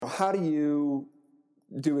how do you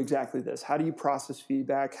do exactly this? How do you process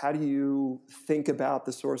feedback? How do you think about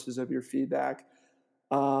the sources of your feedback?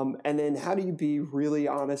 And then how do you be really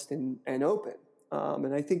honest and open?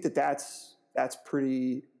 And I think that's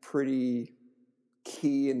pretty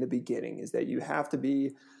key in the beginning, is that you have to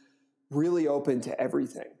be really open to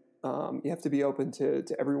everything. You have to be open to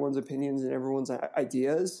everyone's opinions and everyone's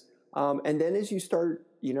ideas. And then as you start,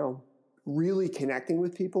 really connecting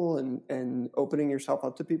with people and opening yourself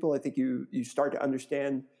up to people, I think you start to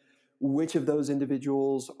understand which of those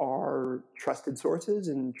individuals are trusted sources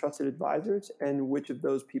and trusted advisors, and which of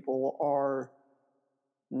those people are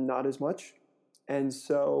not as much. And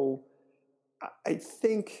so I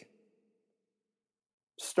think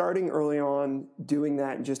starting early on, doing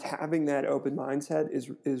that, and just having that open mindset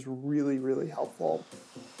is really, really helpful.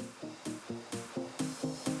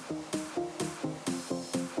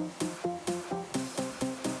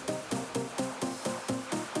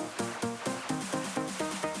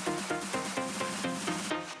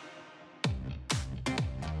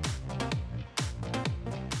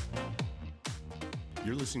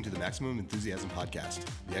 You're listening to the Maximum Enthusiasm Podcast,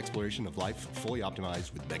 the exploration of life fully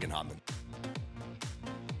optimized with Megan Hottman.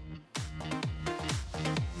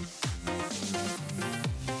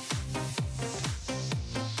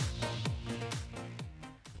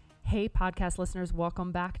 Hey, podcast listeners,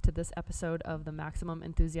 welcome back to this episode of the Maximum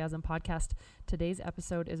Enthusiasm Podcast. Today's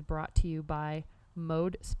episode is brought to you by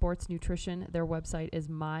Mode Sports Nutrition. Their website is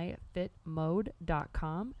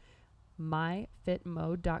myfitmode.com.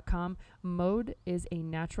 myfitmode.com. Mode is a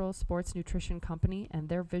natural sports nutrition company, and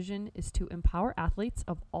their vision is to empower athletes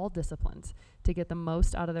of all disciplines to get the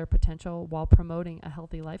most out of their potential while promoting a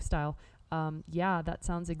healthy lifestyle. That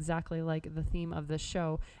sounds exactly like the theme of this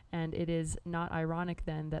show, and it is not ironic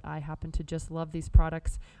then that I happen to just love these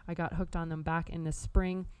products. I got hooked on them back in the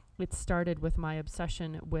spring. It started with my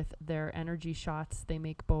obsession with their energy shots. They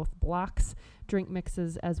make both blocks, drink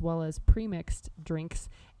mixes, as well as pre-mixed drinks,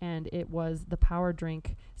 and it was the power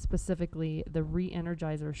drink, specifically the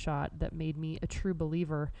Re-Energizer shot, that made me a true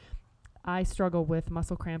believer. I struggle with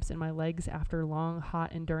muscle cramps in my legs after long,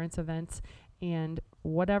 hot endurance events, and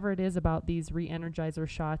whatever it is about these Re-Energizer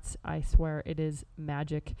shots, I swear it is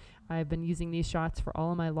magic. I've been using these shots for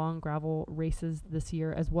all of my long gravel races this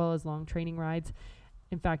year, as well as long training rides.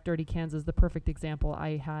 In fact, Dirty Kansas is the perfect example.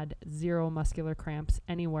 I had zero muscular cramps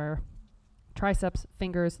anywhere. Triceps,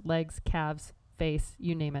 fingers, legs, calves, face,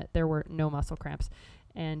 you name it. There were no muscle cramps.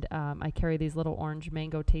 And I carry these little orange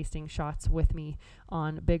mango tasting shots with me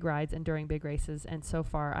on big rides and during big races. And so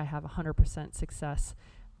far, I have 100% success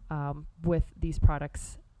with these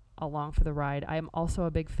products along for the ride. I am also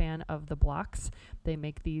a big fan of the blocks. They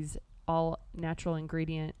make these all natural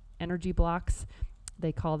ingredient energy blocks.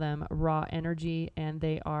 They call them Raw Energy, and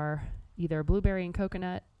they are either blueberry and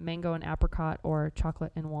coconut, mango and apricot, or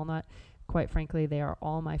chocolate and walnut. Quite frankly, they are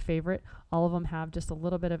all my favorite. All of them have just a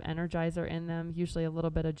little bit of Energizer in them, usually a little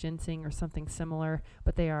bit of ginseng or something similar,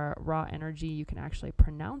 but they are Raw Energy. You can actually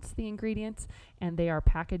pronounce the ingredients, and they are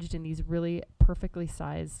packaged in these really perfectly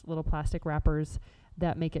sized little plastic wrappers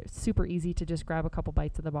that make it super easy to just grab a couple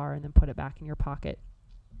bites of the bar and then put it back in your pocket.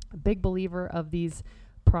 A big believer of these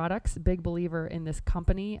products, big believer in this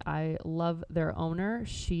company. I love their owner.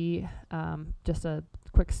 She, just a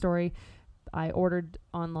quick story, I ordered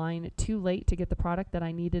online too late to get the product that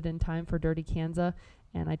I needed in time for Dirty Kansas,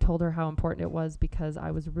 and I told her how important it was because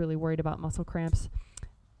I was really worried about muscle cramps.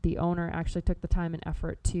 The owner actually took the time and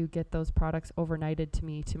effort to get those products overnighted to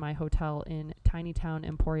me to my hotel in tiny town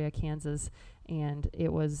Emporia, Kansas, and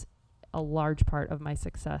it was a large part of my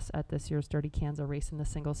success at this year's Dirty Kansas race in the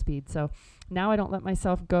single speed. So now I don't let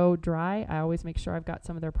myself go dry. I always make sure I've got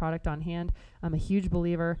some of their product on hand. I'm a huge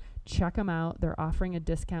believer. Check them out. They're offering a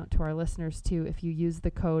discount to our listeners too. If you use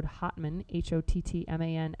the code Hottman,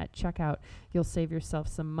 Hottman, at checkout, you'll save yourself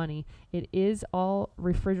some money. It is all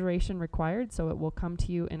refrigeration required, so it will come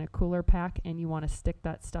to you in a cooler pack, and you want to stick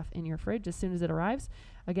that stuff in your fridge as soon as it arrives.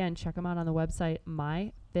 Again, check them out on the website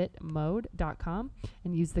myfitmode.com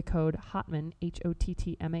and use the code Hottman,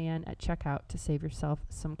 Hottman, at checkout to save yourself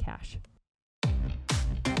some cash.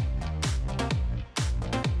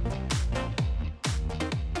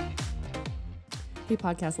 Hey,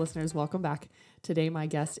 podcast listeners, welcome back. Today, my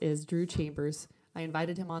guest is Drew Chambers. I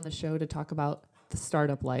invited him on the show to talk about the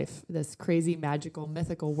startup life, this crazy, magical,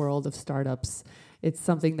 mythical world of startups. It's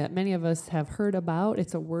something that many of us have heard about.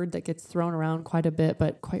 It's a word that gets thrown around quite a bit,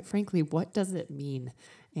 but quite frankly, what does it mean?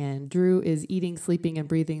 And Drew is eating, sleeping, and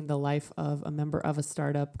breathing the life of a member of a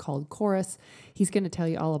startup called Chorus. He's going to tell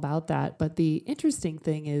you all about that. But the interesting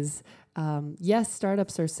thing is Yes,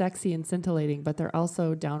 startups are sexy and scintillating, but they're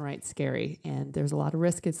also downright scary. And there's a lot of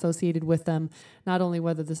risk associated with them, not only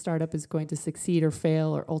whether the startup is going to succeed or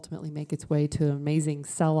fail or ultimately make its way to an amazing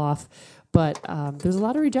sell-off, but there's a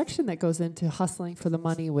lot of rejection that goes into hustling for the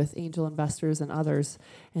money with angel investors and others.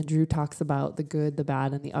 And Drew talks about the good, the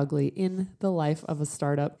bad, and the ugly in the life of a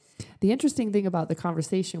startup. The interesting thing about the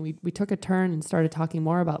conversation, we took a turn and started talking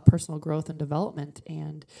more about personal growth and development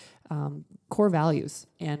and core values,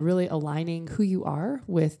 and really aligning who you are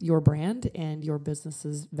with your brand and your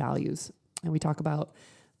business's values. And we talk about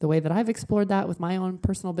the way that I've explored that with my own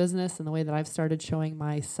personal business and the way that I've started showing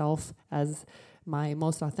myself as my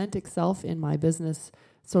most authentic self in my business,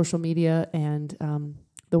 social media, and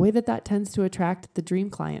the way that tends to attract the dream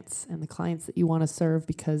clients and the clients that you want to serve,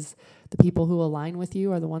 because the people who align with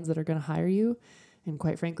you are the ones that are going to hire you. And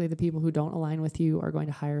quite frankly, the people who don't align with you are going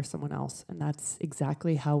to hire someone else. And that's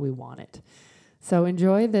exactly how we want it. So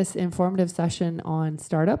enjoy this informative session on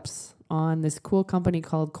startups, on this cool company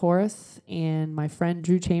called Chorus, and my friend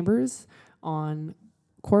Drew Chambers on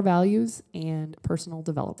core values and personal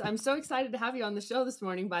development. I'm so excited to have you on the show this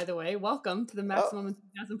morning, by the way. Welcome to the Maximum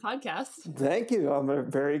Enthusiasm Podcast. Thank you.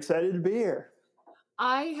 I'm very excited to be here.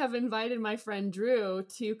 I have invited my friend Drew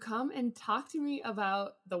to come and talk to me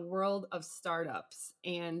about the world of startups.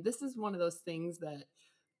 And this is one of those things that,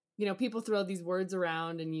 you know, people throw these words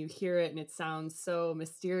around and you hear it and it sounds so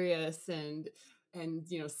mysterious and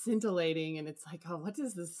you know, scintillating. And it's like, oh, what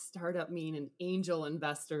does this startup mean? And angel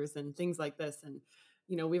investors and things like this. And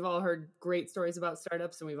you know, we've all heard great stories about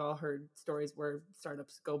startups, and we've all heard stories where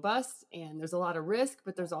startups go bust, and there's a lot of risk,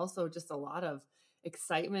 but there's also just a lot of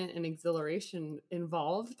excitement and exhilaration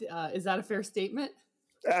involved. Is that a fair statement?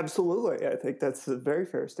 Absolutely. I think that's a very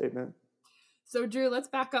fair statement. So Drew, let's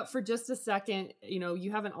back up for just a second. You know,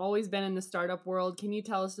 you haven't always been in the startup world. Can you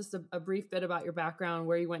tell us just a brief bit about your background,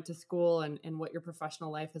 where you went to school, and what your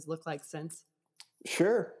professional life has looked like since?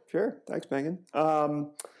 Sure. Thanks, Megan.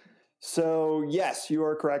 So yes, you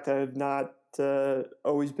are correct. I have not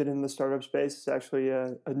always been in the startup space. It's actually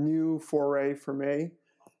a new foray for me.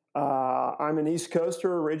 I'm an East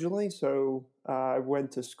Coaster originally, so I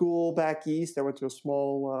went to school back east. I went to a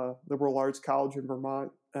small liberal arts college in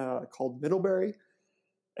Vermont called Middlebury.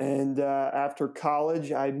 And after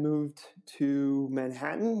college, I moved to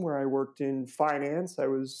Manhattan, where I worked in finance. I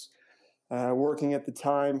was working at the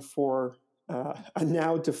time for a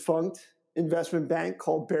now defunct investment bank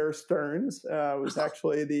called Bear Stearns. Was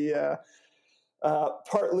actually the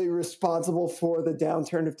partly responsible for the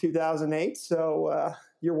downturn of 2008. So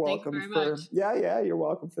you're welcome you're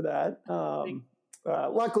welcome for that.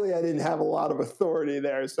 Luckily, I didn't have a lot of authority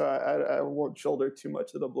there, so I won't shoulder too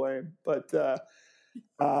much of the blame. But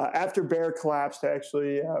after Bear collapsed, I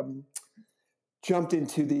actually jumped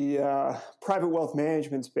into the private wealth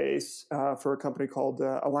management space for a company called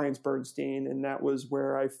AllianceBernstein. And that was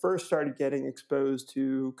where I first started getting exposed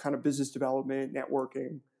to kind of business development,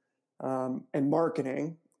 networking, and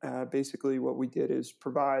marketing. Basically, what we did is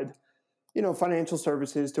provide, you know, financial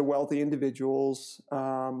services to wealthy individuals,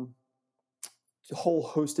 a whole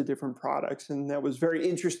host of different products. And that was very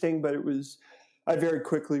interesting, but I very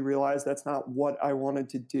quickly realized that's not what I wanted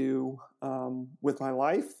to do with my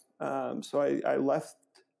life. So I left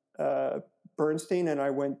Bernstein and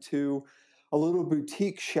I went to a little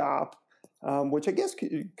boutique shop, which I guess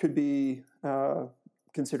could be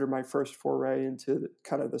considered my first foray into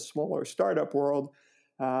kind of the smaller startup world.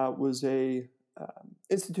 Was a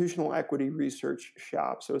institutional equity research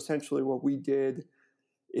shop. So essentially what we did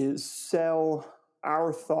is sell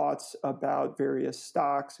our thoughts about various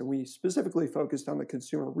stocks, and we specifically focused on the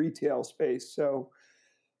consumer retail space. So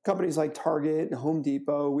companies like Target and Home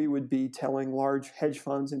Depot, we would be telling large hedge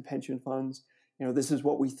funds and pension funds, you know, this is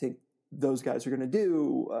what we think those guys are going to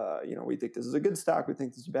do. You know, we think this is a good stock. We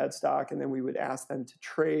think this is a bad stock. And then we would ask them to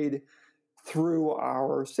trade through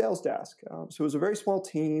our sales desk. So it was a very small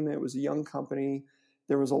team. It was a young company.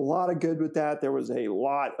 There was a lot of good with that. There was a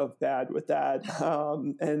lot of bad with that.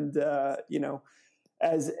 You know,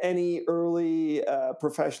 as any early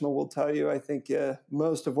professional will tell you, I think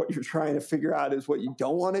most of what you're trying to figure out is what you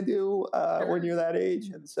don't want to do when you're that age.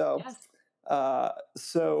 And so,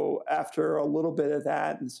 so after a little bit of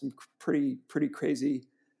that and some pretty crazy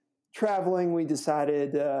traveling, we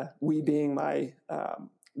decided, we being my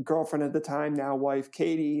girlfriend at the time, now wife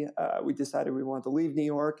Katie, we decided we wanted to leave New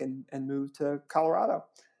York and move to Colorado.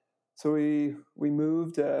 So we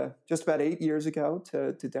moved just about 8 years ago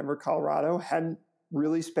to Denver, Colorado. Hadn't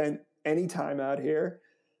really spent any time out here.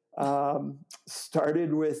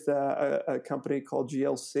 Started with a company called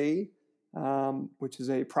GLC, which is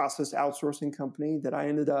a process outsourcing company that I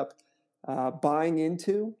ended up buying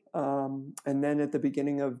into. And then at the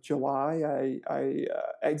beginning of July, I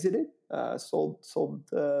exited, sold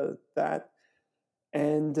that,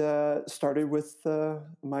 and started with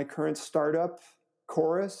my current startup,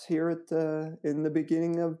 Chorus, here in the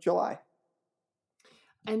beginning of July.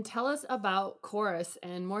 And tell us about Chorus,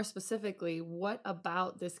 and more specifically, what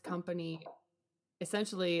about this company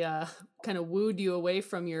essentially kind of wooed you away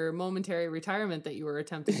from your momentary retirement that you were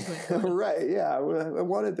attempting to enjoy? Right, yeah. I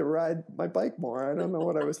wanted to ride my bike more. I don't know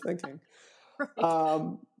what I was thinking.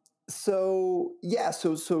 Right. So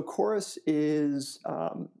Chorus is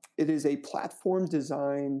it is a platform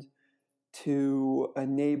designed to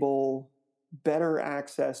enable better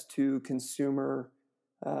access to consumer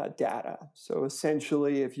data. So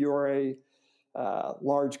essentially, if you're a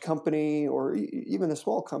large company or even a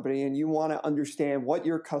small company and you want to understand what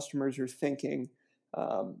your customers are thinking,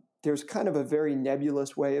 there's kind of a very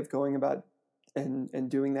nebulous way of going about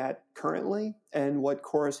and doing that currently. And what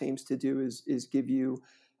Chorus aims to do is give you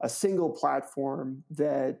a single platform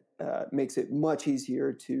that makes it much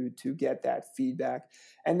easier to get that feedback,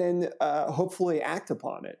 and then hopefully act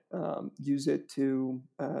upon it. Use it to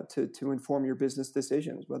inform your business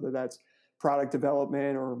decisions, whether that's product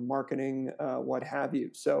development or marketing, what have you.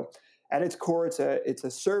 So, at its core, it's a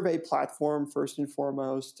survey platform first and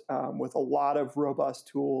foremost, with a lot of robust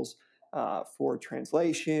tools for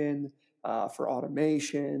translation, for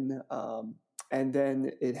automation, and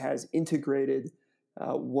then it has integrated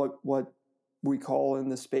what we call in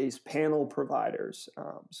the space panel providers.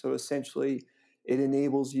 So essentially, it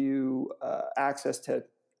enables you access to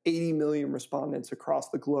 80 million respondents across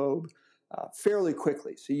the globe fairly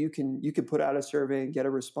quickly. So you can put out a survey and get a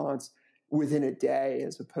response within a day,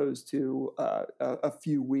 as opposed to a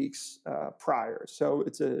few weeks prior. So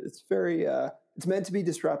it's meant to be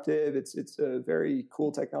disruptive. It's a very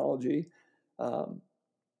cool technology,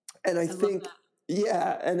 and I think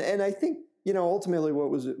and I think ultimately what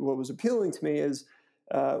was appealing to me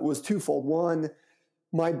was twofold. One,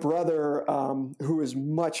 my brother, who is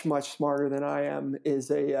much smarter than I am, is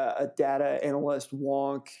a data analyst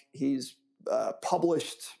wonk. He's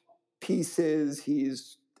published pieces.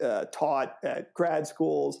 He's taught at grad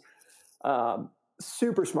schools.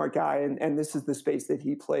 Super smart guy, and this is the space that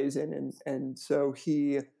he plays in, and so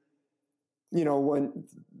he, when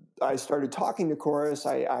I started talking to Chorus,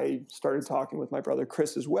 I started talking with my brother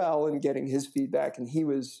Chris as well and getting his feedback, and he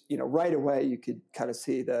was, right away you could kind of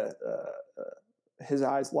see his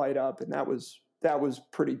eyes light up, and that was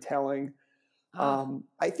pretty telling.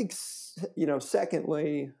 I think,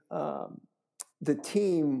 secondly, the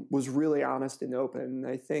team was really honest and open.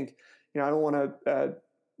 I think, I don't want to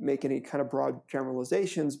make any kind of broad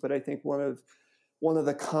generalizations, but I think one of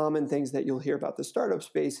the common things that you'll hear about the startup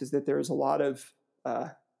space is that there's a lot of,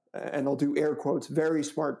 and I'll do air quotes, very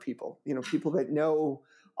smart people, people that know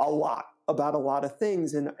a lot about a lot of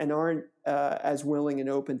things and aren't as willing and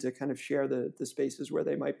open to kind of share the spaces where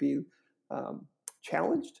they might be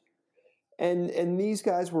challenged. And these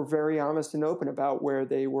guys were very honest and open about where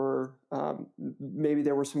they were. Maybe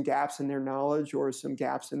there were some gaps in their knowledge or some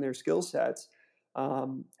gaps in their skill sets.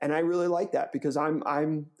 And I really like that, because I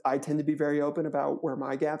tend to be very open about where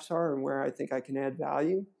my gaps are and where I think I can add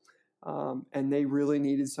value. And they really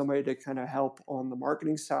needed somebody to kind of help on the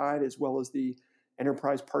marketing side as well as the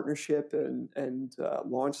enterprise partnership and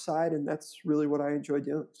launch side, and that's really what I enjoy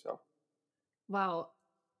doing. So, wow,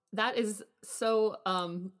 that is so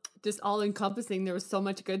just all encompassing. There was so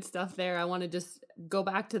much good stuff there. I want to just go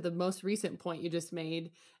back to the most recent point you just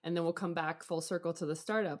made, and then we'll come back full circle to the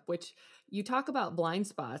startup, which you talk about blind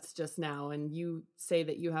spots just now, and you say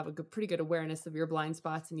that you have a pretty good awareness of your blind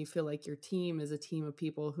spots, and you feel like your team is a team of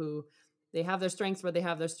people who they have their strengths where they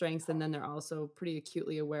have their strengths, and then they're also pretty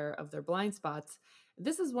acutely aware of their blind spots.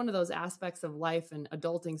 This is one of those aspects of life, and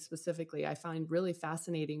adulting specifically, I find really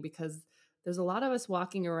fascinating, because there's a lot of us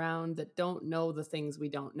walking around that don't know the things we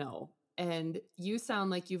don't know. And you sound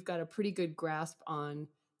like you've got a pretty good grasp on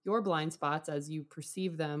your blind spots as you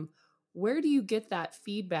perceive them. Where do you get that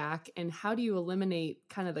feedback, and how do you eliminate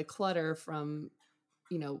kind of the clutter from,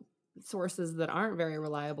 sources that aren't very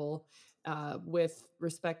reliable, with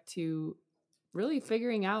respect to really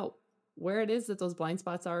figuring out where it is that those blind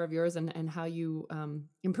spots are of yours, and how you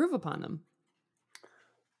improve upon them?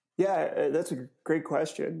 Yeah, that's a great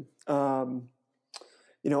question.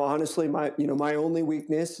 Honestly, my only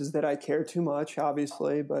weakness is that I care too much,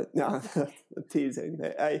 obviously, but no, teasing.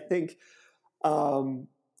 I think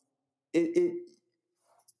it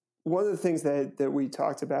one of the things that we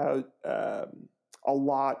talked about a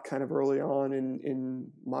lot kind of early on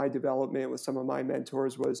in my development with some of my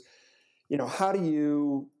mentors was, how do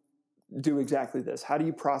you do exactly this? How do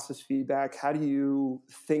you process feedback? How do you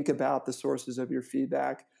think about the sources of your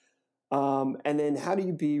feedback? And then how do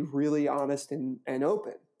you be really honest and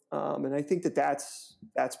open? And I think that's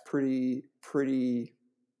pretty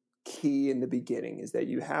key in the beginning, is that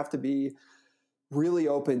you have to be really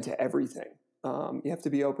open to everything. You have to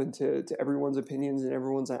be open to everyone's opinions and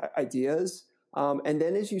everyone's ideas. And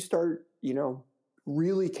then as you start,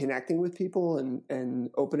 really connecting with people and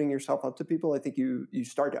opening yourself up to people, I think you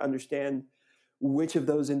start to understand which of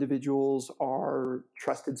those individuals are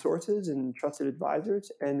trusted sources and trusted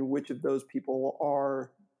advisors, and which of those people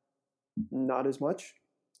are not as much.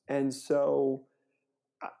 And so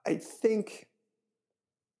I think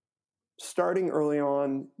starting early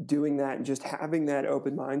on, doing that and just having that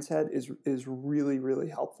open mindset is really, really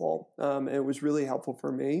helpful. And it was really helpful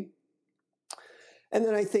for me. And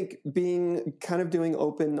then I think doing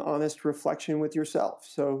open, honest reflection with yourself.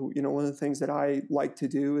 So, one of the things that I like to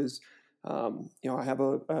do is, I have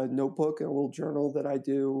a notebook and a little journal that I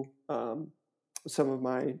do some of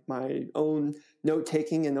my own note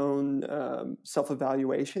taking and own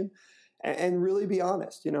self-evaluation, and really be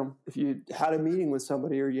honest. If you had a meeting with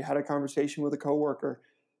somebody or you had a conversation with a coworker,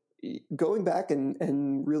 going back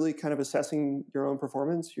and really kind of assessing your own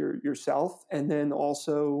performance, yourself, and then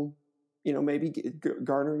also, maybe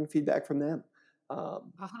garnering feedback from them.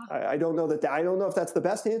 I don't know I don't know if that's the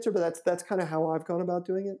best answer, but that's kind of how I've gone about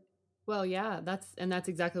doing it. Well, yeah, that's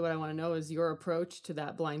exactly what I want to know, is your approach to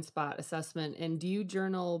that blind spot assessment. And do you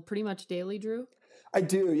journal pretty much daily, Drew? I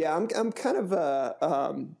do. Yeah. I'm kind of,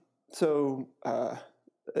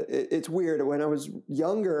 it's weird. When I was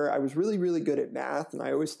younger, I was really, really good at math. And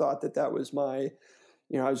I always thought that was I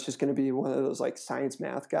was just going to be one of those like science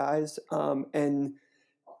math guys. And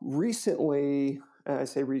recently, I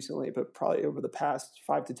say recently, but probably over the past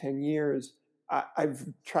 5 to 10 years, I've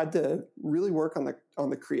tried to really work on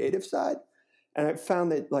the creative side. And I've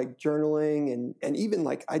found that like journaling and even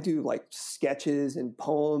like I do like sketches and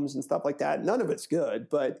poems and stuff like that. None of it's good,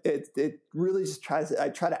 but it really just try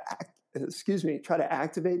to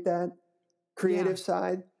activate that creative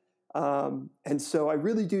side. And so I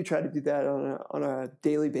really do try to do that on a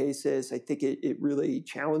daily basis. I think it really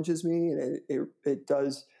challenges me, and it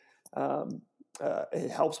does, it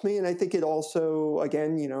helps me. And I think it also,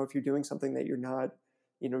 again, if you're doing something that you're not,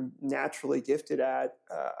 naturally gifted at,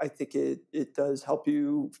 I think it does help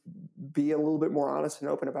you be a little bit more honest and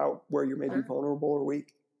open about where you're maybe vulnerable or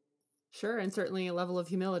weak. Sure, and certainly a level of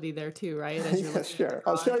humility there too, right? As you're sure.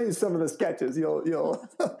 I'll show you some of the sketches. You'll.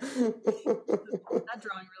 That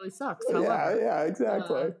drawing really sucks. However, yeah,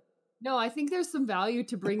 exactly. No, I think there's some value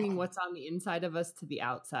to bringing what's on the inside of us to the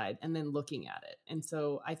outside and then looking at it. And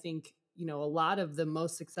so I think, a lot of the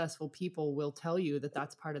most successful people will tell you that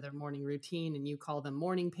that's part of their morning routine, and you call them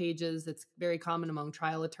morning pages. It's very common among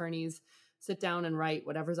trial attorneys. Sit down and write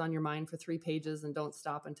whatever's on your mind for 3 pages and don't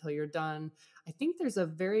stop until you're done. I think there's a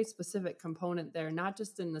very specific component there, not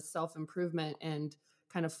just in the self-improvement and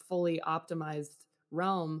kind of fully optimized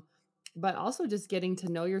realm, but also just getting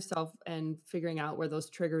to know yourself and figuring out where those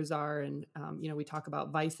triggers are. And, we talk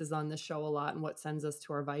about vices on this show a lot, and what sends us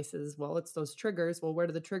to our vices. Well, it's those triggers. Well, where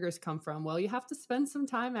do the triggers come from? Well, you have to spend some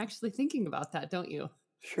time actually thinking about that, don't you?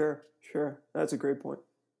 Sure. That's a great point.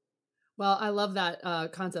 Well, I love that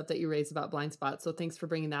concept that you raised about blind spots. So thanks for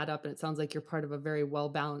bringing that up. And it sounds like you're part of a very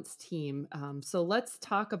well-balanced team. So let's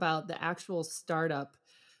talk about the actual startup,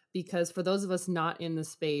 because for those of us not in the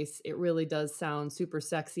space, it really does sound super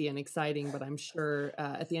sexy and exciting. But I'm sure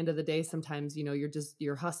at the end of the day, sometimes,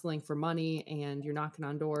 you're hustling for money and you're knocking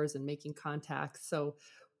on doors and making contacts. So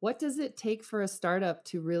what does it take for a startup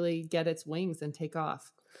to really get its wings and take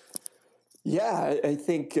off? Yeah, I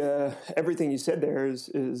think everything you said there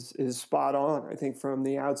is spot on. I think from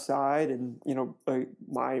the outside, and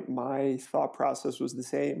my thought process was the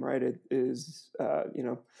same. Right, it is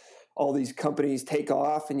all these companies take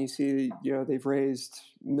off, and you see they've raised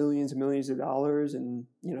millions and millions of dollars, and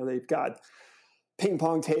they've got ping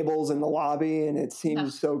pong tables in the lobby, and it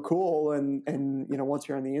seems so cool. And once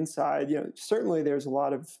you're on the inside, certainly there is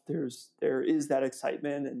that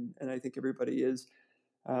excitement, and I think everybody is.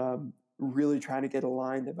 Really trying to get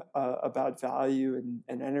aligned about value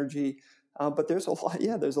and energy. But there's a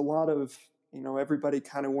lot of, everybody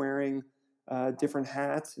kind of wearing different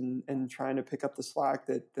hats and trying to pick up the slack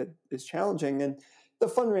that is challenging. And the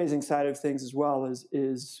fundraising side of things as well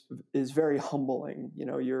is very humbling.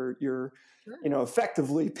 You're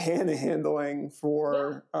effectively panhandling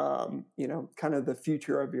for, kind of the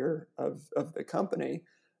future of the company.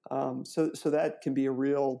 So that can be a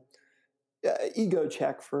real ego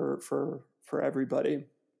check for everybody.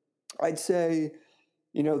 I'd say,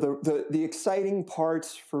 The exciting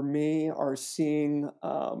parts for me are seeing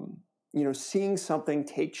seeing something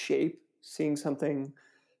take shape, seeing something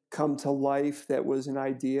come to life that was an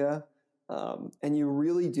idea, and you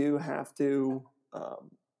really do have to.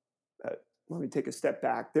 Let me take a step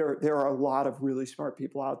back. There are a lot of really smart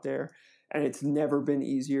people out there, and it's never been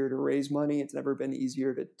easier to raise money. It's never been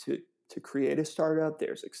easier to create a startup.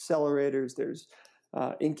 There's accelerators, there's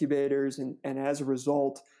incubators, and as a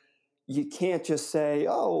result, you can't just say,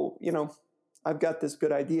 oh, I've got this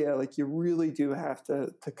good idea. Like, you really do have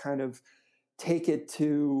to kind of take it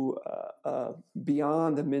to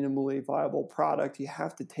beyond a minimally viable product. You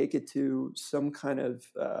have to take it to some kind of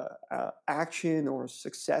action or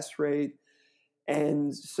success rate.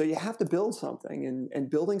 And so you have to build something, and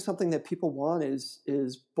building something that people want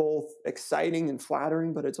is both exciting and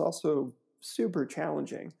flattering, but it's also super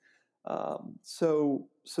challenging. So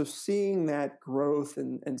seeing that growth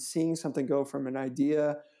and seeing something go from an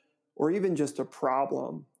idea or even just a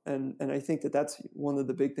problem, and I think that's one of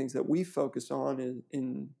the big things that we focus on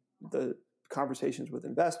in the conversations with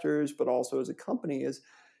investors, but also as a company is,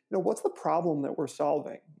 what's the problem that we're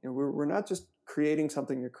solving? We're not just creating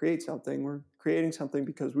something to create something. We're creating something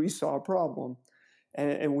because we saw a problem,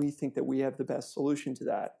 and we think that we have the best solution to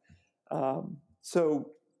that.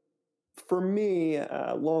 So for me,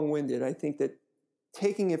 long-winded, I think that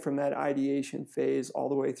taking it from that ideation phase all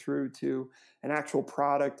the way through to an actual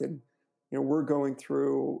product, and we're going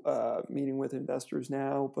through meeting with investors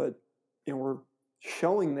now, but we're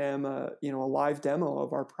showing them a live demo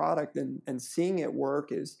of our product, and seeing it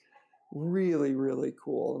work is really, really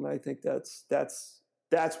cool. And I think that's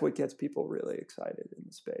what gets people really excited in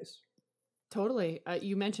the space. Totally.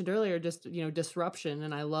 You mentioned earlier just, disruption,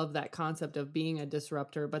 and I love that concept of being a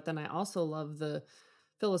disruptor, but then I also love the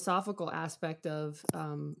philosophical aspect of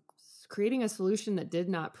creating a solution that did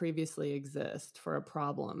not previously exist for a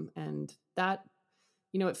problem. And that,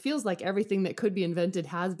 it feels like everything that could be invented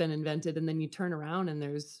has been invented, and then you turn around and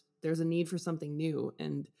there's a need for something new.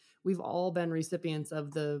 And we've all been recipients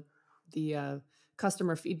of the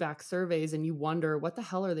customer feedback surveys, and you wonder, what the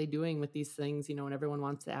hell are they doing with these things? And everyone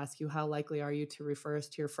wants to ask you, how likely are you to refer us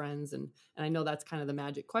to your friends? And I know that's kind of the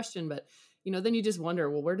magic question, but then you just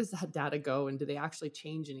wonder, well, where does that data go? And do they actually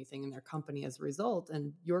change anything in their company as a result?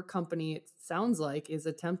 And your company, it sounds like, is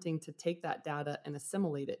attempting to take that data and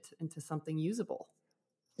assimilate it into something usable.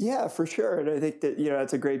 Yeah, for sure. And I think that,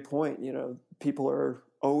 that's a great point. People are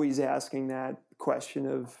always asking that question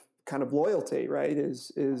of kind of loyalty, right?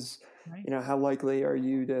 Is right. How likely are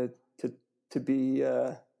you to be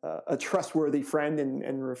a trustworthy friend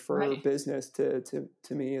and refer right. business to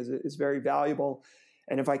me is very valuable.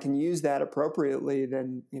 And if I can use that appropriately,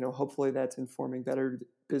 then, hopefully that's informing better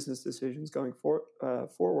business decisions going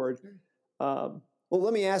forward. Sure. Well,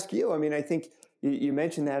 let me ask you, I think you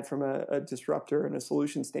mentioned that from a disruptor and a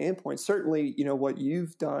solution standpoint. Certainly, what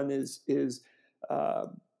you've done is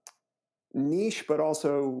niche, but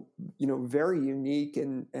also, very unique.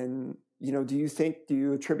 And do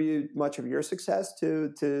you attribute much of your success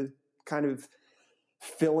to kind of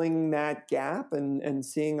filling that gap and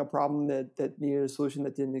seeing a problem that needed a solution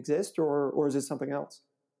that didn't exist, or is it something else?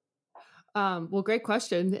 Well, great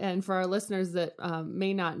question. And for our listeners that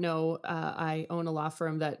may not know, I own a law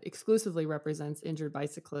firm that exclusively represents injured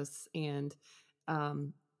bicyclists. And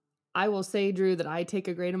I will say, Drew, that I take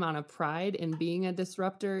a great amount of pride in being a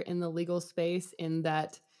disruptor in the legal space, in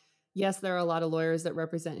that, yes, there are a lot of lawyers that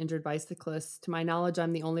represent injured bicyclists. To my knowledge,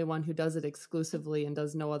 I'm the only one who does it exclusively and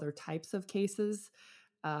does no other types of cases.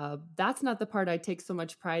 That's not the part I take so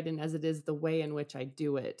much pride in as it is the way in which I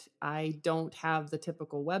do it. I don't have the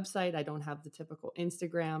typical website. I don't have the typical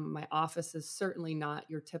Instagram. My office is certainly not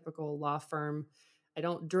your typical law firm. I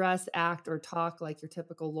don't dress, act, or talk like your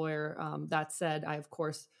typical lawyer. That said, I, of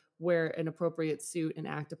course, wear an appropriate suit and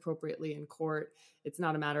act appropriately in court. It's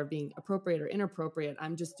not a matter of being appropriate or inappropriate.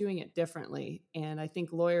 I'm just doing it differently. And I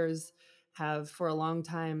think lawyers have for a long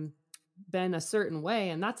time been a certain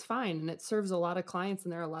way, and that's fine. And it serves a lot of clients.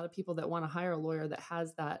 And there are a lot of people that want to hire a lawyer that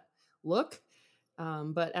has that look.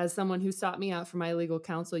 But as someone who sought me out for my legal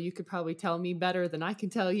counsel, you could probably tell me better than I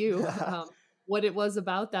can tell you what it was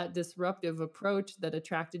about that disruptive approach that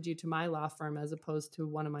attracted you to my law firm as opposed to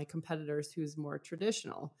one of my competitors who's more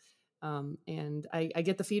traditional. And I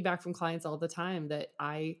get the feedback from clients all the time that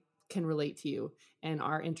I can relate to you and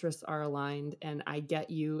our interests are aligned, and I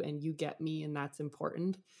get you and you get me, and that's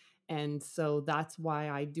important. And so that's why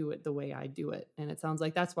I do it the way I do it. And it sounds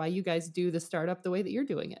like that's why you guys do the startup the way that you're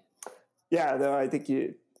doing it. Yeah, though I think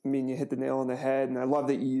you hit the nail on the head. And I love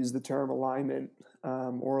that you use the term alignment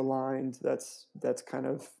or aligned. That's kind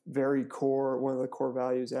of very core, one of the core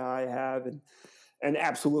values that I have. And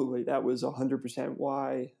absolutely, that was 100%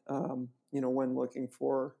 why, when looking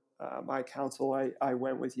for my counsel, I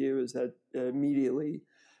went with you, is that immediately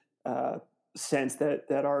sense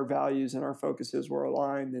that our values and our focuses were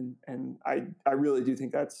aligned. And I really do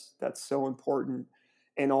think that's so important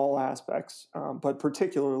in all aspects, but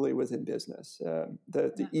particularly within business.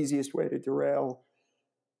 The easiest way to derail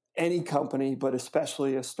any company, but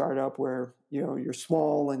especially a startup where, you're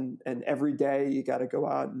small and every day you got to go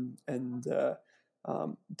out and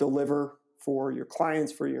deliver for your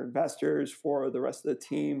clients, for your investors, for the rest of the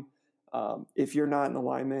team. If you're not in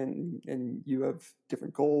alignment and you have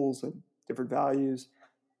different goals and different values,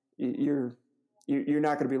 you're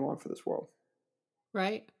not going to be long for this world.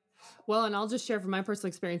 Right. Well, and I'll just share from my personal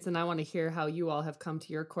experience, and I want to hear how you all have come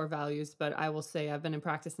to your core values. But I will say I've been in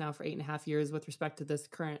practice now for 8.5 years with respect to this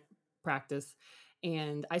current practice.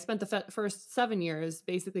 And I spent the first 7 years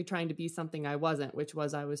basically trying to be something I wasn't, which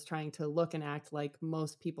was I was trying to look and act like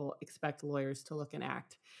most people expect lawyers to look and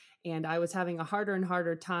act. And I was having a harder and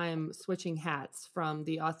harder time switching hats from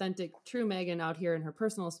the authentic, true Megan out here in her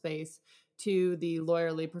personal space to the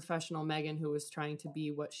lawyerly professional Megan who was trying to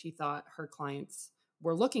be what she thought her clients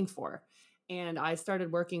were looking for. And I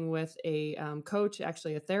started working with a coach,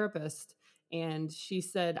 actually a therapist, and she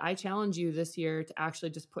said, I challenge you this year to actually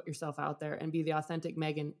just put yourself out there and be the authentic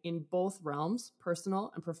Megan in both realms,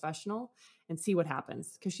 personal and professional, and see what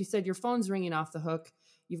happens. Because she said, your phone's ringing off the hook.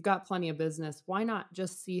 You've got plenty of business. Why not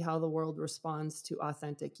just see how the world responds to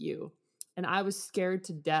authentic you? And I was scared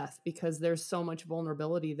to death because there's so much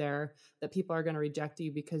vulnerability there that people are going to reject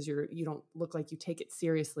you because you don't look like you take it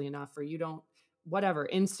seriously enough, or you don't, whatever,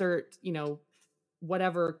 insert,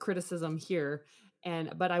 whatever criticism here.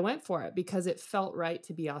 But I went for it because it felt right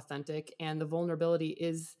to be authentic, and the vulnerability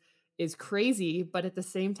is crazy, but at the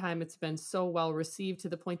same time, it's been so well received to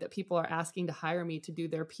the point that people are asking to hire me to do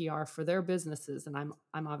their PR for their businesses. And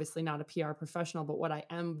I'm obviously not a PR professional, but what I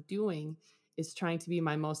am doing is trying to be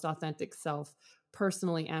my most authentic self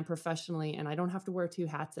personally and professionally. And I don't have to wear two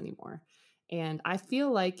hats anymore. And I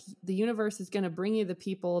feel like the universe is going to bring you the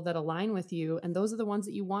people that align with you. And those are the ones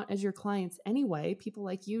that you want as your clients anyway, people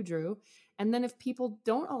like you, Drew. And then if people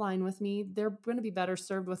don't align with me, they're going to be better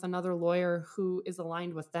served with another lawyer who is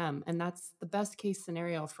aligned with them. And that's the best case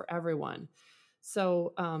scenario for everyone.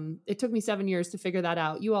 So it took me 7 years to figure that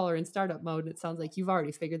out. You all are in startup mode. And it sounds like you've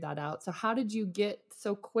already figured that out. So how did you get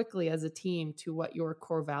so quickly as a team to what your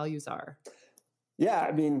core values are? Yeah,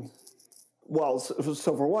 I mean, well,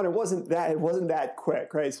 so for one, it wasn't that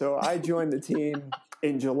quick, right? So I joined the team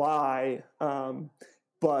in July,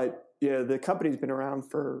 but the company's been around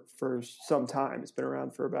for some time. It's been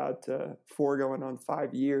around for about 4 going on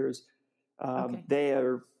 5 years. Okay. They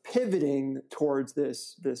are pivoting towards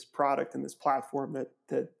this product and this platform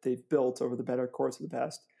that they've built over the better course of the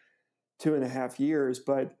past 2.5 years.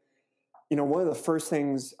 But one of the first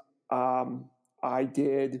things I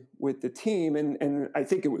did with the team, and I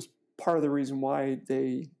think it was part of the reason why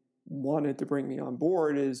they wanted to bring me on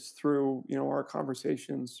board, is through our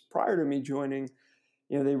conversations prior to me joining.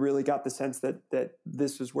 They really got the sense that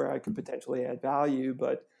this is where I could potentially add value.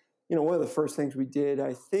 But one of the first things we did,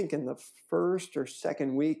 I think in the first or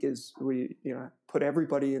second week, is we put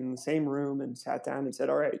everybody in the same room and sat down and said,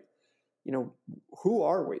 all right, who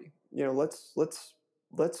are we? Let's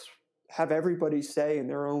have everybody say in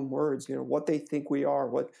their own words, what they think we are,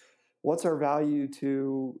 what's our value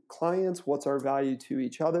to clients, what's our value to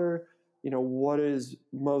each other, what is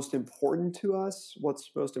most important to us, what's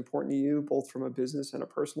most important to you, both from a business and a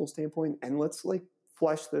personal standpoint, and let's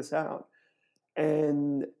flesh this out.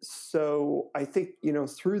 And so I think,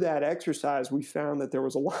 through that exercise, we found that there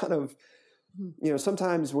was a lot of,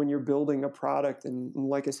 sometimes when you're building a product, and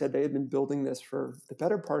like I said, they had been building this for the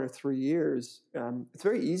better part of 3 years, it's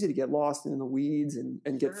very easy to get lost in the weeds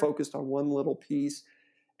and get focused on one little piece.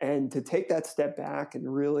 And to take that step back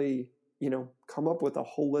and really, come up with a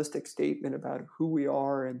holistic statement about who we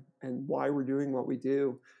are and why we're doing what we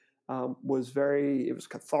do it was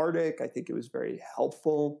cathartic. I think it was very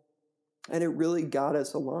helpful. And it really got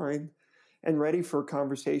us aligned and ready for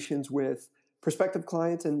conversations with prospective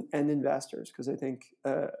clients and investors, because I think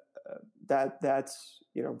that's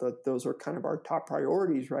those are kind of our top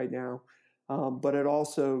priorities right now. But it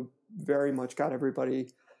also very much got everybody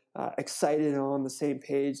excited and on the same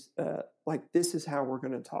page. This is how we're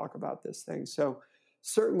going to talk about this thing. So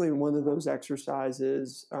certainly one of those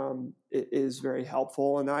exercises is very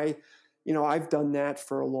helpful. And I've done that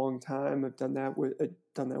for a long time. I've done that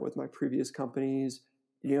with my previous companies.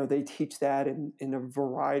 They teach that in a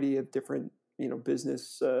variety of different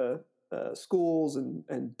business schools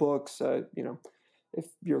and books. if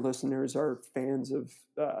your listeners are fans of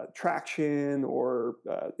traction or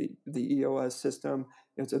the EOS system,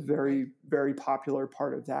 it's a very, very popular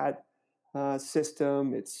part of that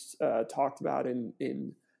system. It's talked about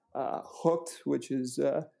in Hooked, which is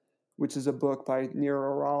a book by Nir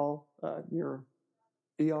Eyal.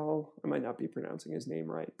 I might not be pronouncing his name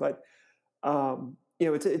right, but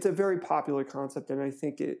it's a very popular concept, and I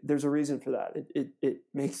think there's a reason for that. It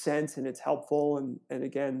makes sense and it's helpful, and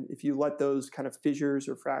again, if you let those kind of fissures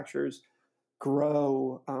or fractures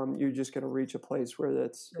grow, you're just going to reach a place where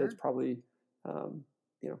that's probably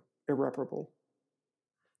irreparable.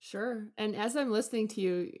 Sure. And as I'm listening to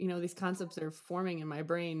you, these concepts are forming in my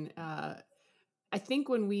brain. I think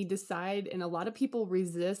when we decide, and a lot of people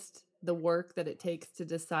resist the work that it takes to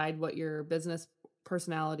decide what your business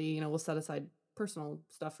personality, we'll set aside personal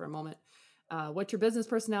stuff for a moment, what your business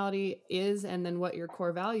personality is, and then what your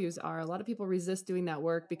core values are. A lot of people resist doing that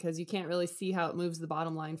work because you can't really see how it moves the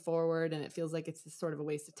bottom line forward, and it feels like it's just sort of a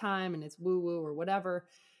waste of time and it's woo-woo or whatever.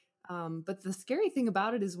 But the scary thing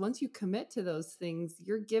about it is once you commit to those things,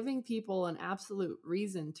 you're giving people an absolute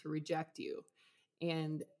reason to reject you.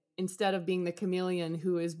 And instead of being the chameleon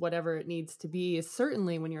who is whatever it needs to be, is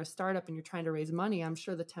certainly when you're a startup and you're trying to raise money, I'm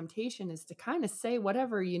sure the temptation is to kind of say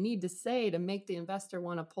whatever you need to say to make the investor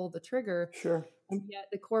want to pull the trigger. Sure. And yet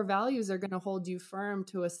the core values are going to hold you firm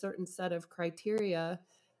to a certain set of criteria.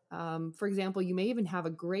 For example, you may even have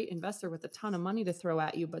a great investor with a ton of money to throw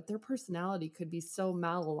at you, but their personality could be so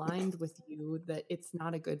malaligned with you that it's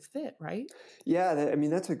not a good fit, right? Yeah,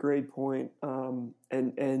 that's a great point.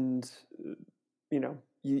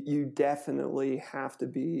 You definitely have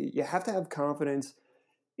to have confidence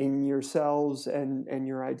in yourselves and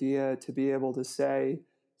your idea to be able to say,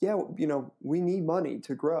 yeah, we need money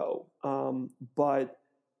to grow. But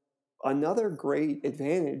another great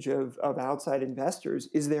advantage of outside investors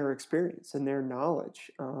is their experience and their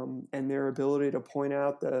knowledge, and their ability to point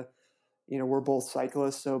out we're both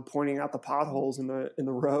cyclists, so pointing out the potholes in the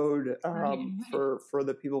road for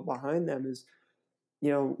the people behind them is,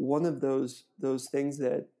 one of those things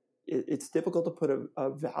that it's difficult to put a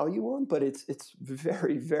value on, but it's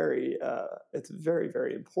very, very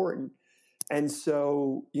very important. And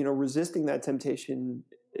so, resisting that temptation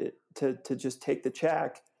to just take the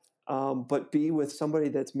check, but be with somebody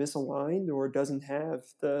that's misaligned or doesn't have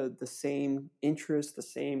the same interest, the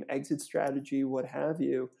same exit strategy, what have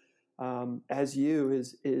you, as you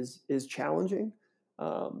is challenging.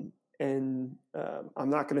 And I'm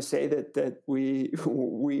not going to say that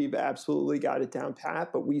we've absolutely got it down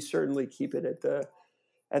pat, but we certainly keep it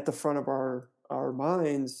at the front of our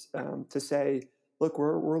minds, to say, look,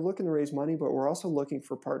 we're looking to raise money, but we're also looking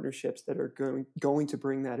for partnerships that are going to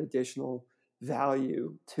bring that additional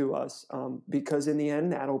value to us, because in the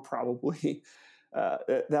end, that'll probably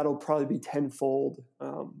be tenfold,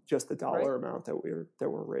 just the dollar amount that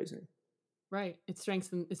we're raising. Right. It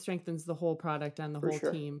strengthens the whole product and the For whole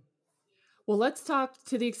sure. team. Well, let's talk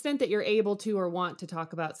to the extent that you're able to or want to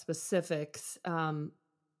talk about specifics.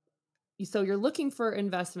 So you're looking for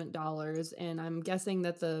investment dollars, and I'm guessing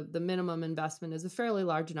that the minimum investment is a fairly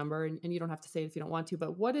large number, and you don't have to say it if you don't want to,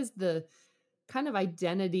 but what is the kind of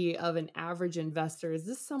identity of an average investor? Is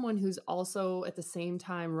this someone who's also at the same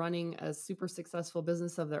time running a super successful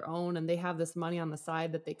business of their own, and they have this money on the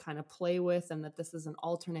side that they kind of play with, and that this is an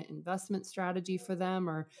alternate investment strategy for them?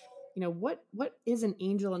 Or, what is an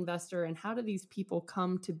angel investor, and how do these people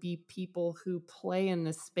come to be people who play in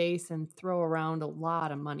this space and throw around a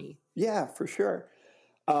lot of money? Yeah, for sure.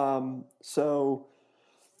 So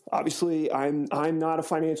obviously, I'm not a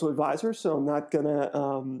financial advisor, so I'm not going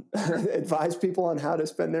to advise people on how to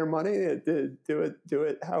spend their money. Do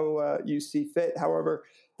it how you see fit. However,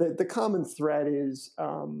 the common thread is,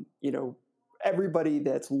 everybody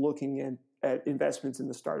that's looking at investments in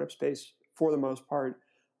the startup space, for the most part,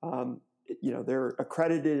 they're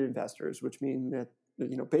accredited investors, which mean that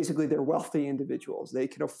basically they're wealthy individuals. They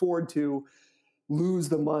can afford to lose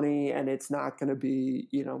the money, and it's not going to be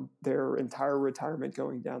their entire retirement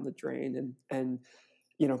going down the drain, and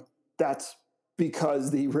that's because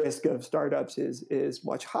the risk of startups is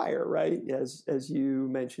much higher, right? As you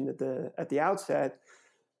mentioned at the outset,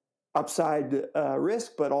 upside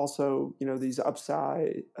risk, but also these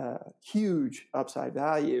huge upside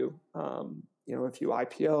value. If you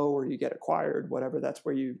IPO or you get acquired, whatever, that's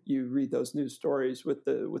where you read those news stories with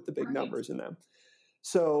the big numbers in them.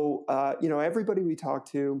 So, everybody we talk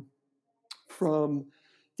to, from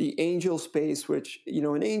the angel space, which,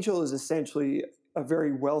 an angel is essentially a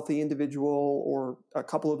very wealthy individual or a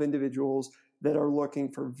couple of individuals that are looking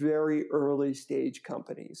for very early stage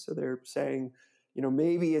companies. So they're saying,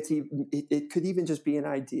 maybe it could even just be an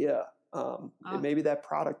idea, Maybe that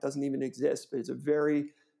product doesn't even exist, but it's a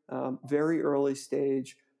very, very early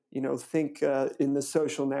stage. Think in The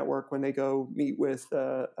Social Network when they go meet with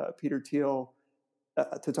Peter Thiel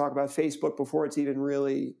to talk about Facebook before it's even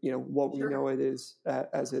really, what we know it is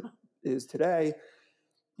as it is today.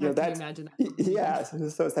 Can you imagine that? Yeah.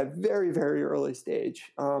 So it's that very, very early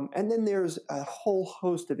stage. And then there's a whole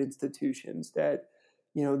host of institutions that,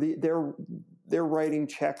 they're writing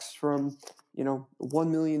checks from, $1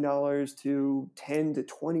 million to $10 to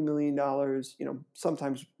 $20 million,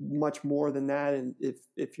 sometimes much more than that. And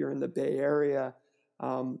if you're in the Bay Area,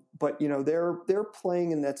 but they're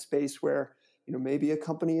playing in that space where, maybe a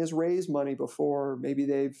company has raised money before, maybe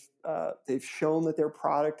they've shown that their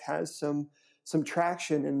product has some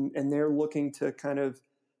traction, and they're looking to kind of,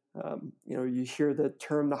 you hear the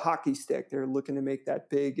term the hockey stick. They're looking to make that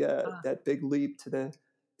big leap to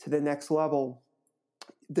the next level.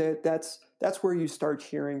 That's where you start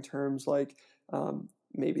hearing terms like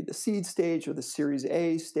maybe the seed stage or the Series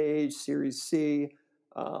A stage, Series C,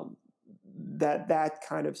 that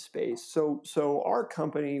kind of space. So our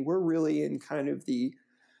company, we're really in kind of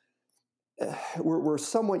we're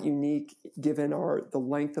somewhat unique given the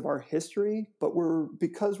length of our history, but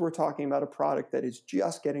because we're talking about a product that is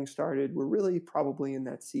just getting started, we're really probably in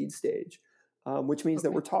that seed stage, which means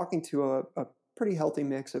that we're talking to a pretty healthy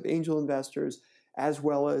mix of angel investors as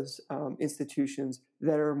well as institutions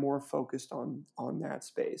that are more focused on that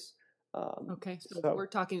space. So we're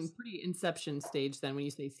talking pretty inception stage then when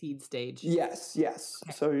you say seed stage. Yes.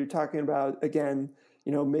 Okay. So you're talking about, again,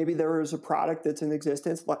 maybe there is a product that's in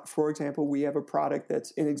existence. Like, for example, we have a product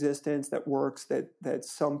that's in existence that works, that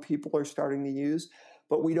some people are starting to use,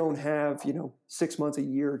 but we don't have, 6 months, a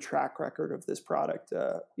year track record of this product,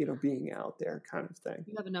 being out there kind of thing.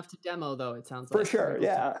 You have enough to demo though, it sounds like. For sure.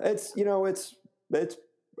 Yeah. It's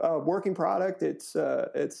a working product. It's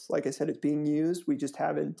like I said, it's being used. We just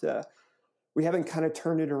haven't kind of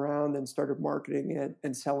turned it around and started marketing it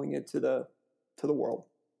and selling it to the world.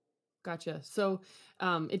 Gotcha. So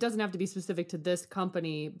it doesn't have to be specific to this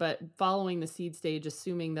company, but following the seed stage,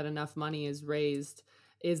 assuming that enough money is raised,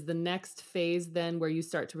 is the next phase then where you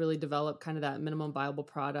start to really develop kind of that minimum viable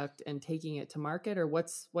product and taking it to market, or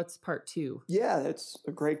what's part two? Yeah, that's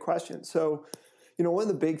a great question. So, one of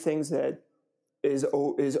the big things that is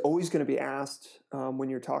always going to be asked when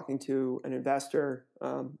you're talking to an investor,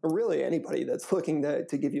 or really anybody that's looking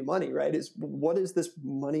to give you money, right, is what is this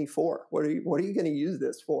money for? What are you going to use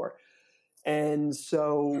this for? And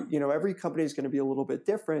so, every company is going to be a little bit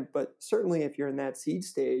different, but certainly if you're in that seed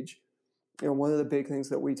stage, one of the big things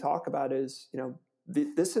that we talk about is,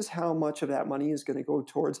 this is how much of that money is going to go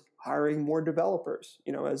towards hiring more developers.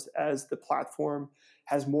 As the platform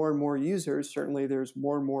has more and more users, certainly there's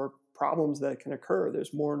more and more problems that can occur.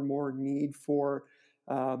 There's more and more need for,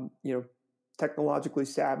 technologically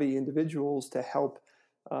savvy individuals to help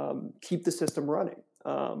keep the system running.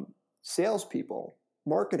 Salespeople,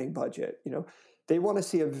 marketing budget, they want to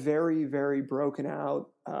see a very, very broken out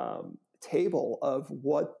table of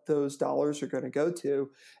what those dollars are going to go to,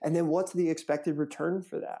 and then what's the expected return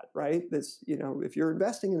for that, right? If you're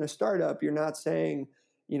investing in a startup, you're not saying,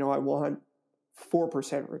 I want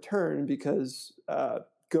 4% return because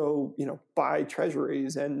go, buy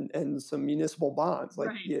treasuries and some municipal bonds. Like,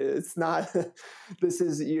 right. It's not,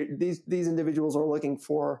 these individuals are looking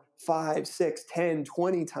for 5, 6, 10,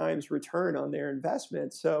 20 times return on their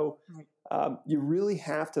investment. So you really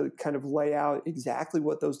have to kind of lay out exactly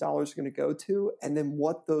what those dollars are going to go to, and then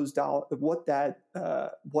what that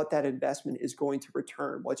investment is going to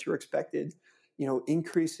return. What's your expected,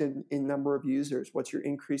 increase in number of users? What's your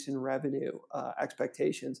increase in revenue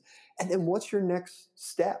expectations? And then what's your next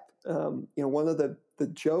step? One of the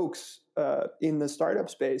jokes in the startup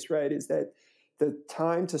space, right, is that the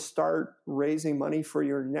time to start raising money for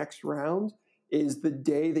your next round is the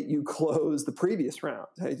day that you close the previous round.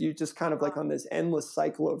 You just kind of like on this endless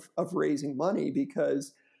cycle of raising money,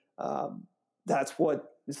 because that's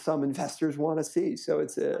what some investors want to see. So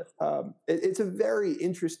it's a very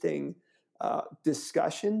interesting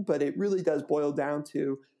discussion, but it really does boil down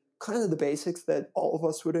to kind of the basics that all of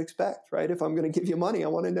us would expect, right? If I'm going to give you money, I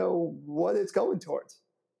want to know what it's going towards.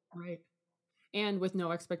 Right. And with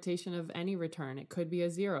no expectation of any return. It could be a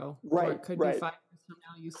zero. Right. Or it could be 5 years from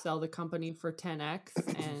now you sell the company for 10x,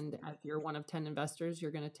 and if you're one of 10 investors,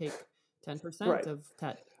 you're going to take 10% of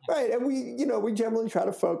that. Right. And we generally try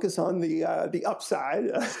to focus on the upside.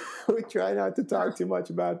 We try not to talk too much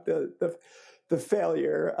about the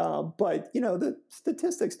failure. But, the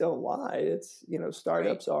statistics don't lie. It's,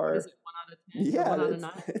 startups are. Is it 1 out of 10? 1 out of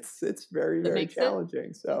 9? It's very, very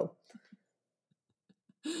challenging. So.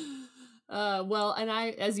 Well, and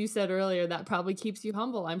as you said earlier, that probably keeps you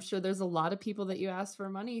humble. I'm sure there's a lot of people that you ask for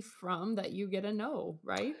money from that you get a no,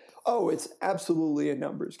 right? Oh, it's absolutely a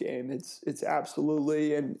numbers game. It's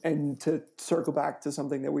absolutely, and to circle back to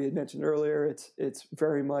something that we had mentioned earlier, it's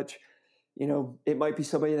very much, it might be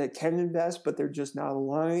somebody that can invest, but they're just not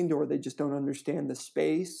aligned, or they just don't understand the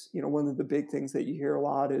space. One of the big things that you hear a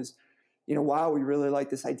lot is, wow, we really like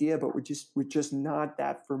this idea, but we're just not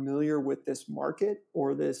that familiar with this market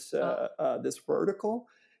or this this vertical,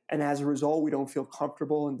 and as a result, we don't feel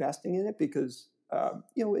comfortable investing in it because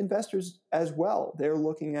investors as well, they're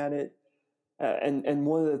looking at it, and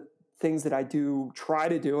one of the things that I do try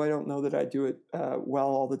to do, I don't know that I do it well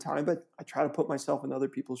all the time, but I try to put myself in other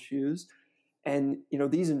people's shoes. And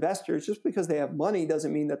these investors, just because they have money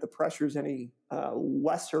doesn't mean that the pressure is any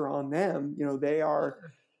lesser on them. They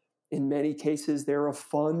are, in many cases, they're a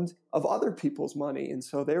fund of other people's money. And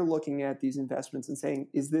so they're looking at these investments and saying,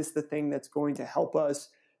 is this the thing that's going to help us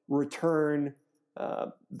return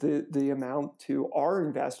the amount to our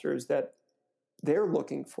investors that they're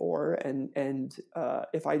looking for? And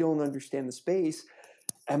if I don't understand the space,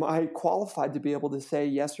 am I qualified to be able to say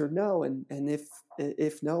yes or no? And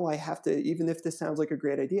if no, I have to, even if this sounds like a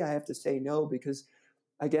great idea, I have to say no, because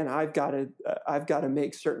again, I've got to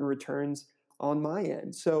make certain returns on my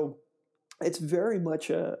end. So it's very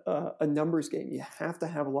much a numbers game. You have to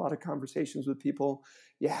have a lot of conversations with people.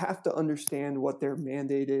 You have to understand what their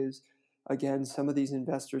mandate is. Again, some of these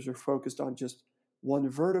investors are focused on just one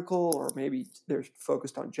vertical, or maybe they're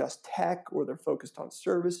focused on just tech, or they're focused on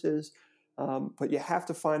services. But you have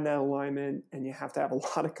to find that alignment, and you have to have a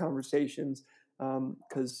lot of conversations,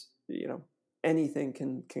 because anything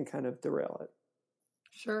can kind of derail it.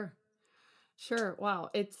 Sure.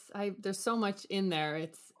 Wow. There's so much in there.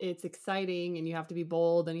 It's exciting, and you have to be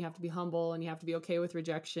bold, and you have to be humble, and you have to be okay with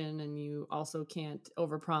rejection. And you also can't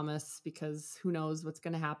overpromise, because who knows what's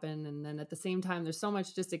going to happen. And then at the same time, there's so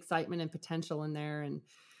much just excitement and potential in there, and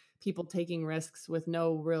people taking risks with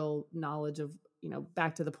no real knowledge of,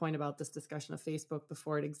 back to the point about this discussion of Facebook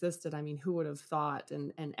before it existed. I mean, who would have thought?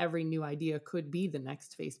 And every new idea could be the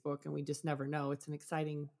next Facebook, and we just never know. It's an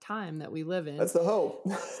exciting time that we live in. That's the hope.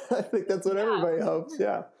 I think that's what everybody hopes.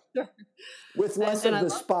 Yeah. Sure. With less of the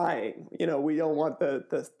spying, we don't want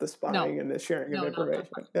the spying and the sharing of information.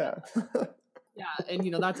 Yeah. Yeah. And,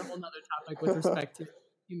 that's a whole nother topic with respect to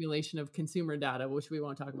accumulation of consumer data, which we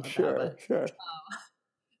won't talk about. Sure.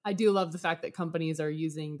 I do love the fact that companies are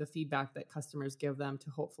using the feedback that customers give them to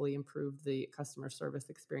hopefully improve the customer service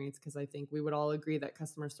experience, because I think we would all agree that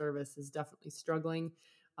customer service is definitely struggling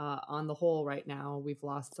on the whole right now. We've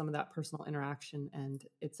lost some of that personal interaction, and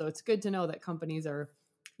it's good to know that companies are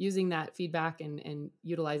using that feedback and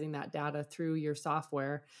utilizing that data through your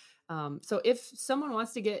software. So if someone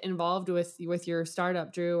wants to get involved with your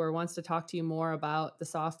startup, Drew, or wants to talk to you more about the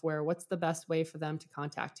software, what's the best way for them to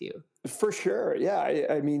contact you? For sure. Yeah.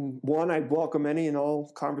 I mean, one, I'd welcome any and all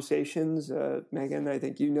conversations. Megan, I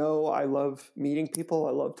think I love meeting people.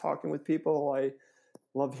 I love talking with people. I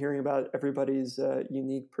love hearing about everybody's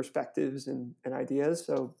unique perspectives and ideas.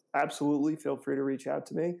 So absolutely feel free to reach out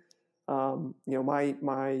to me.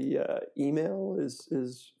 My email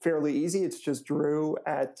is fairly easy. It's just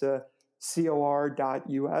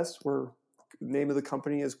drew@cor.us, where the name of the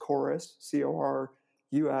company is Corus,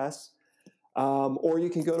 CORUS. Or you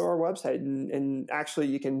can go to our website and actually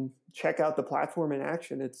you can check out the platform in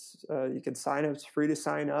action. It's you can sign up. It's free to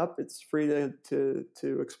sign up. It's free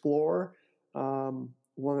to explore.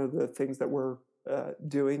 One of the things that we're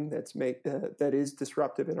doing that is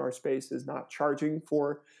disruptive in our space is not charging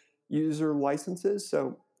for user licenses.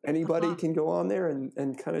 So anybody can go on there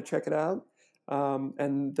and kind of check it out.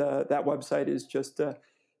 And that website is just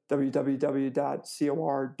www.cor.us.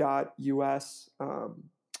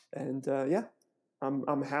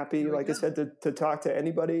 I'm happy, like I said, to talk to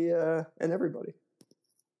anybody and everybody.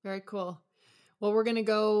 Very cool. Well, we're going to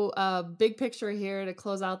go big picture here to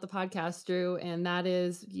close out the podcast, Drew. And that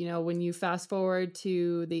is, when you fast forward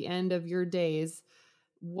to the end of your days,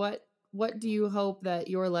 what do you hope that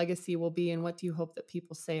your legacy will be, and what do you hope that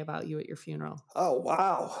people say about you at your funeral? Oh,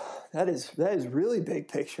 wow. That is really big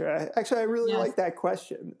picture. I really like that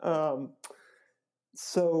question.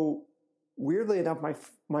 So weirdly enough,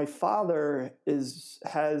 my father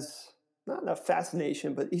has not enough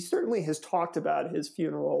fascination, but he certainly has talked about his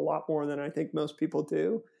funeral a lot more than I think most people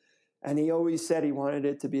do. And he always said he wanted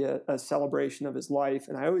it to be a celebration of his life.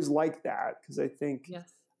 And I always like that, because I think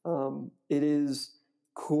it is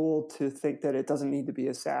cool to think that it doesn't need to be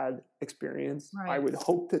a sad experience. Right. I would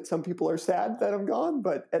hope that some people are sad that I'm gone,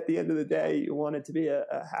 but at the end of the day, you want it to be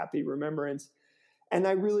a happy remembrance. And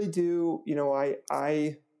I really do,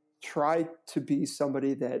 try to be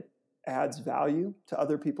somebody that adds value to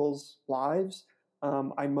other people's lives.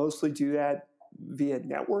 I mostly do that via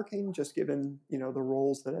networking, just given, the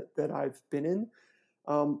roles that I've been in.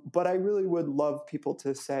 But I really would love people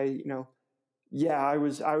to say, yeah, I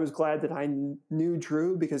was glad that I knew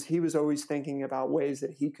Drew, because he was always thinking about ways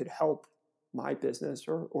that he could help my business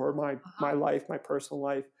or my life, my personal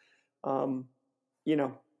life.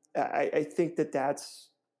 I think that's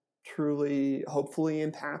truly, hopefully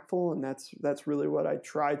impactful. And that's really what I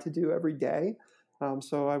try to do every day.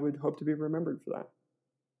 So I would hope to be remembered for that.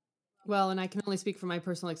 Well, and I can only speak from my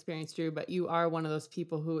personal experience, Drew, but you are one of those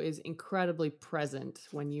people who is incredibly present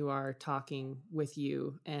when you are talking with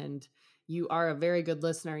you, and you are a very good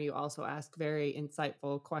listener. You also ask very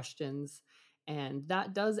insightful questions, and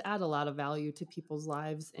that does add a lot of value to people's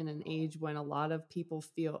lives in an age when a lot of people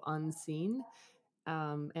feel unseen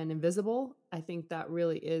and invisible. I think that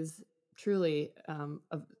really is truly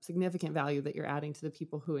of significant value that you're adding to the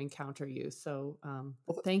people who encounter you. So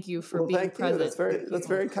thank you for being present. That's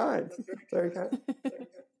very kind. Very kind.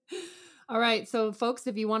 All right. So folks,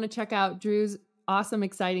 if you want to check out Drew's awesome,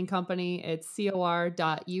 exciting company, it's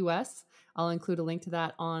cor.us. I'll include a link to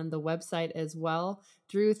that on the website as well.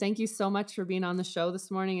 Drew, thank you so much for being on the show this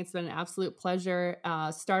morning. It's been an absolute pleasure.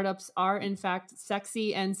 Startups are, in fact,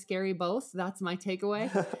 sexy and scary both. That's my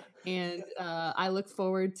takeaway. And I look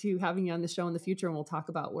forward to having you on the show in the future, and we'll talk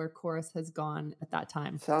about where Chorus has gone at that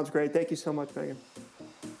time. Sounds great. Thank you so much, Megan.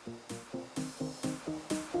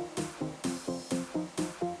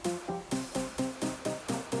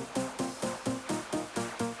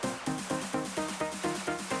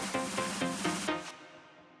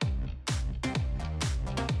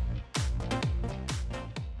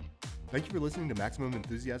 Thank you for listening to Maximum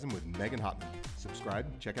Enthusiasm with Megan Hopman.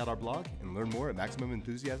 Subscribe, check out our blog, and learn more at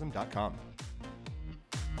MaximumEnthusiasm.com.